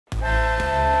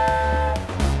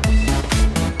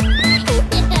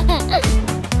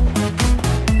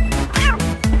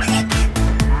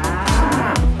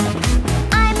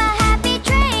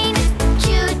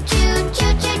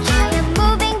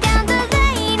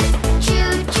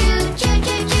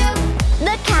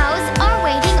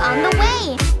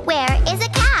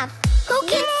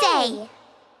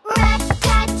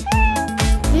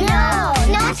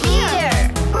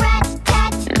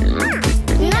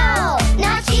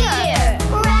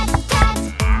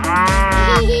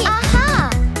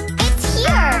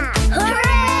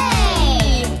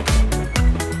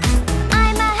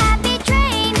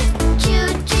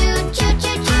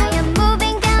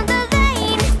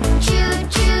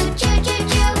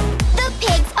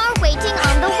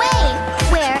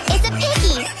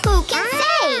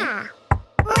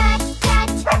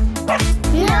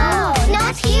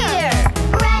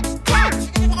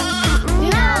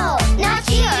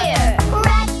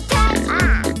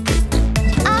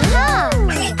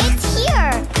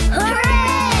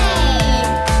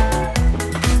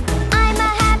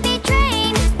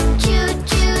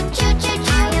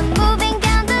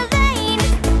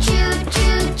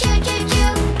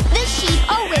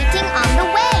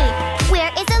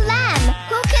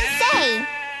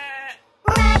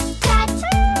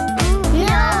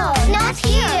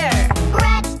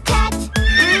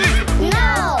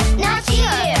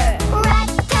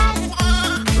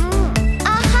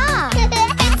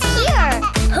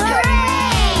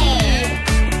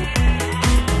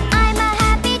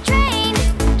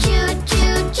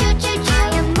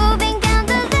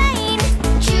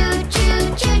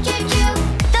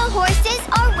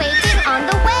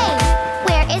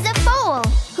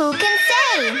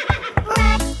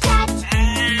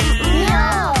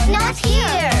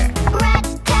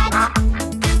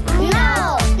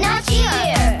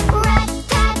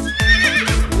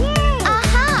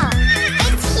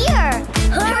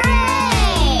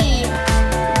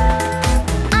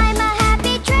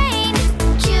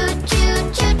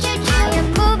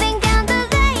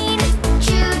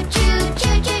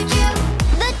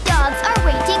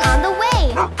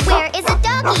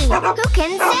doggy. Who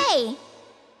can say?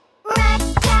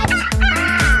 Rat-tat.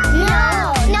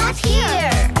 No, not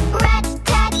here.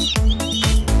 Rat-tat.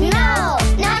 No,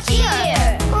 not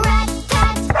here.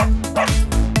 Rat-tat.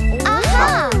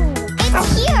 Aha! It's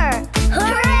here!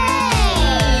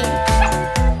 Hooray!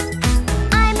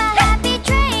 I'm a happy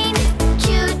train.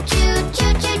 Choo choo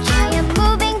choo choo choo. I am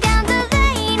moving down the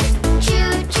lane.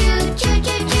 Choo choo choo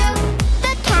choo choo.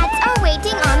 The cats are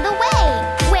waiting on the way.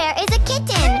 Where is a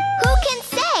kitten? Who can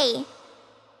say?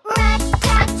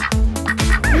 Rat-tat.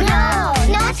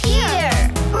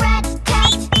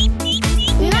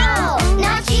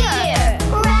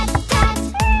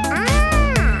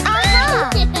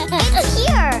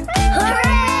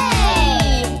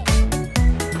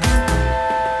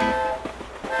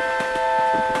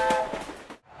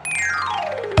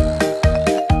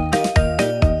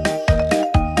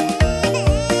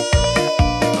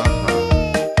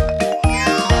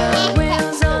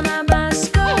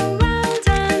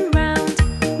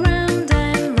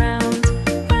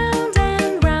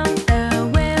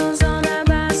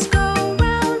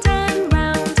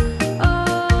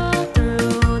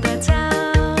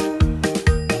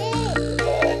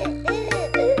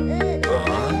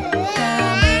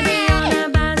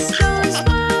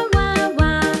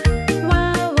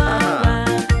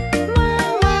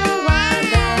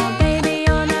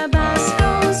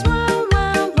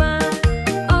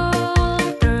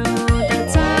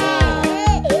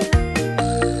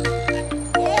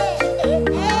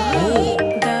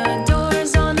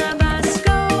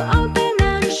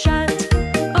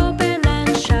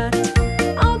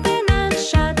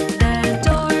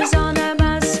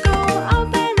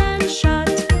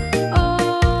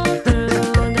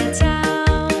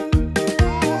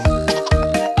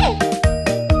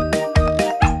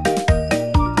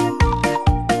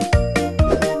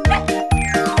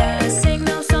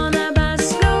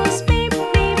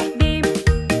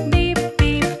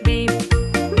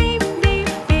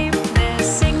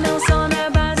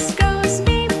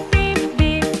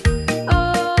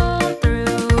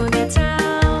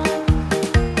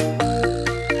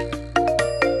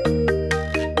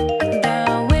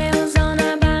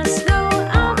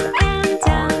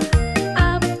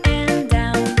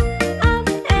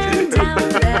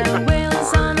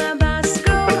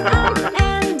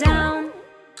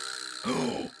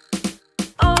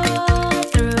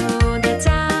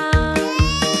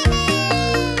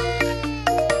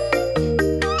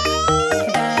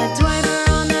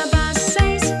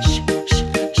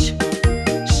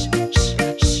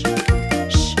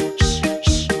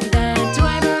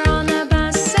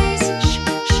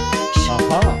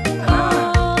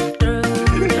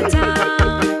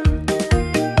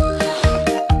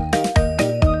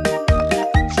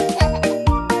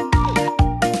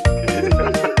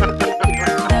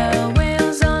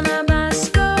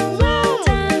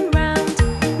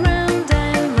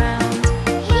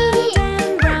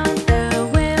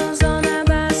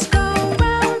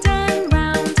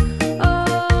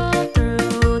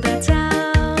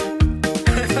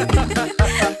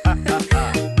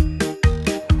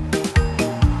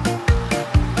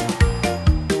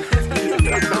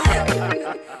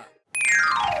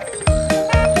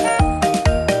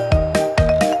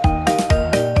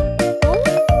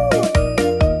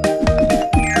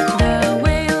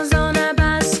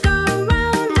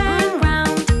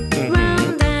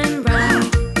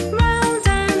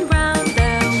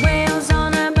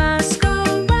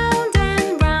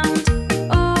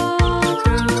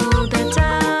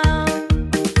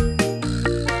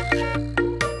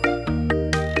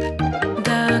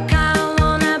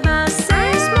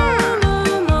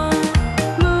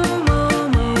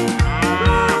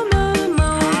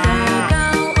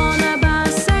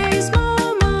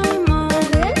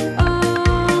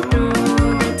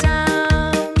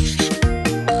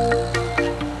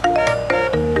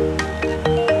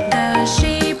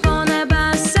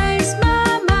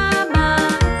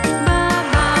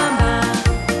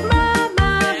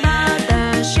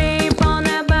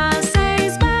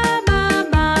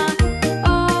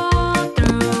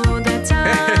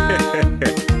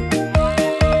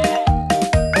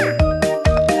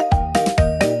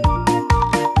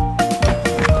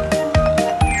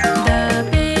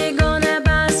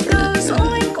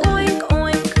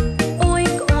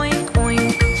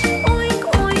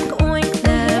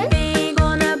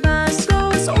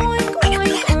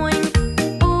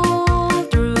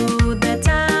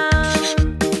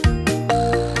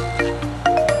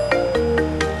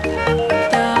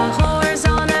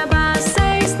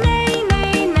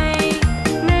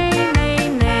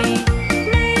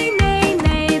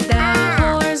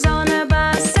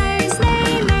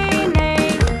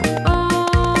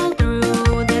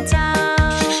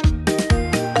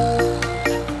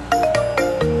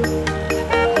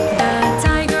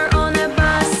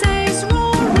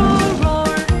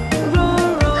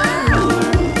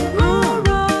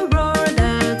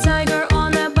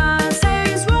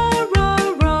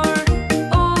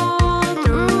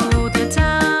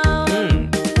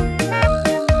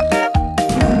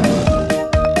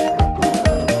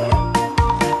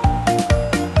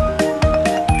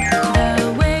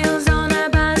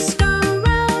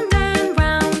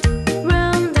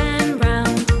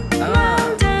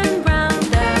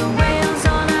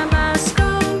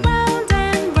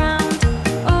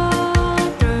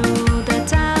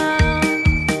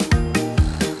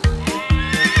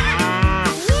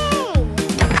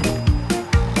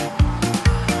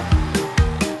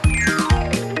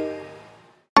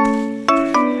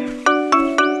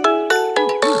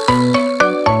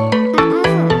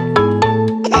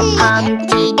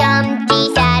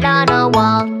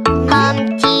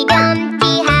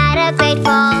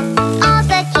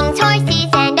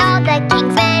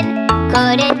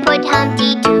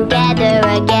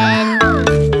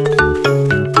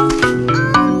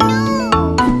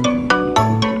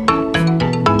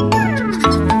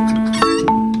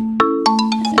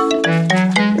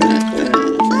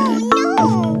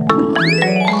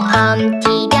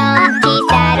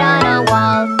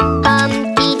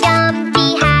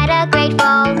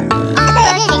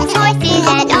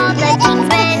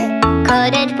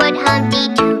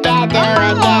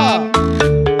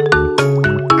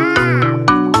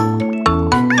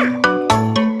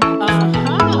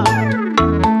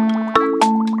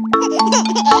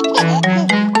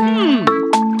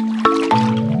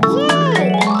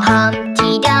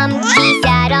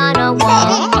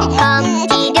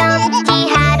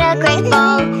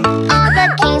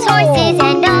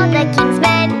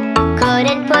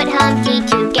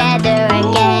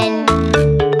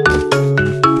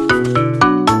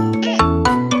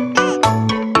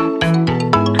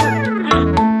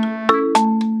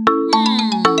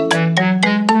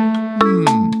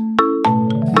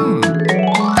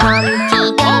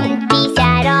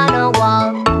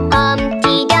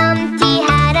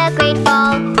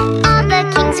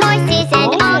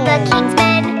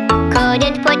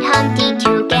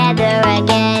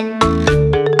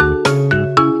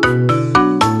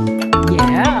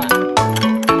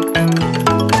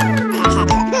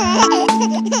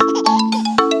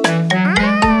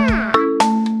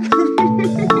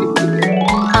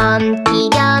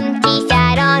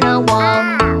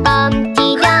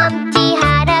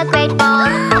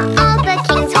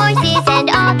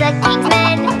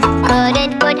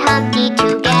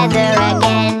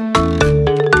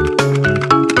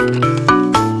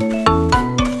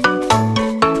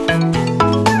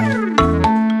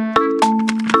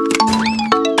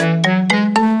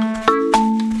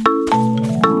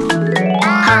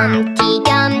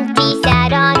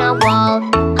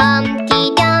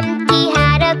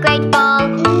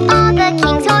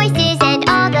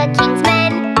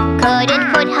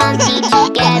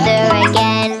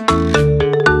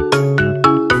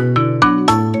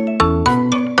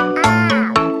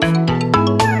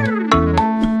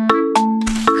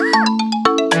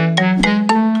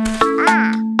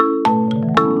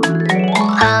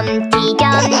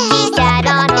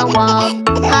 wall.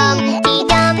 Humpty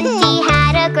Dumpty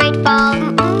had a great fall.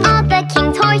 All the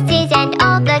king's horses and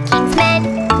all the king's men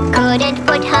couldn't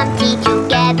put Humpty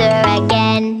together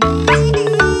again.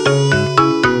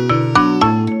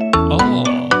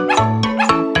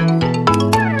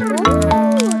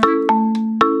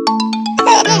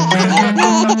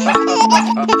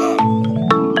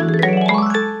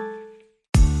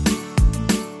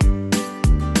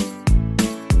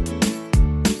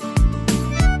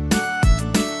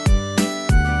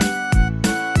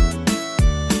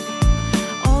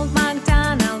 Old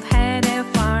MacDonald had a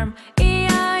farm,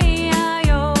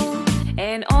 E-I-E-I-O.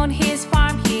 And on his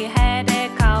farm he had a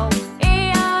cow,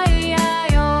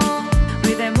 E-I-E-I-O.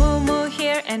 With a moo-moo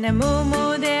here and a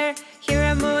moo-moo there, here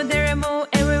a moo, there a moo,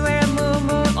 everywhere a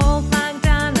moo-moo. Old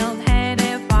MacDonald had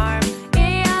a farm,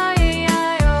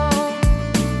 E-I-E-I-O.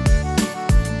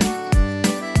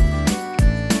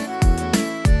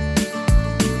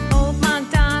 Old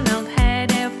MacDonald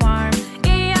had a farm,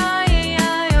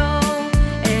 E-I-E-I-O.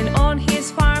 And on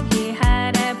his farm he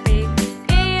had a pig,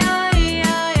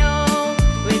 E-I-E-I-O.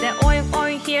 With a oink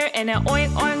oink here and a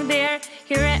oink oink there,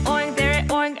 here a oink, there a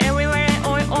oink, everywhere a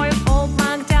oink oink. Old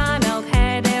MacDonald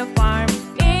had a farm,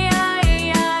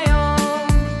 E-I-E-I-O.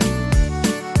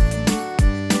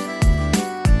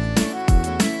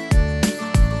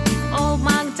 Old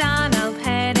MacDonald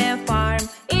had a farm,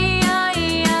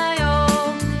 E-I-E-I-O.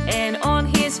 And on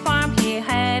his farm he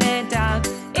had a dog,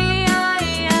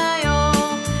 E-I-E-I-O.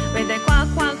 With a quack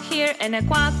quack here and a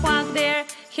quack quack there,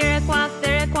 here a quack,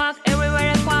 there a quack,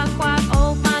 everywhere a quack quack.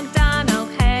 Old MacDonald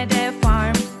had a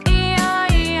farm,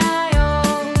 E-I-E-I-O.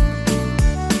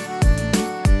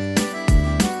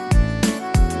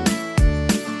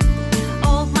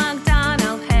 Old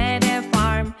MacDonald had a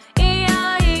farm,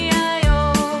 E-I-E-I-O.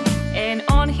 And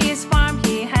on his farm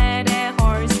he had a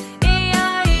horse,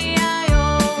 E-I-E-I-O.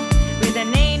 With a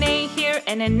neigh neigh here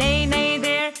and a neigh neigh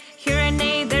there, here a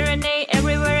neigh, there a neigh,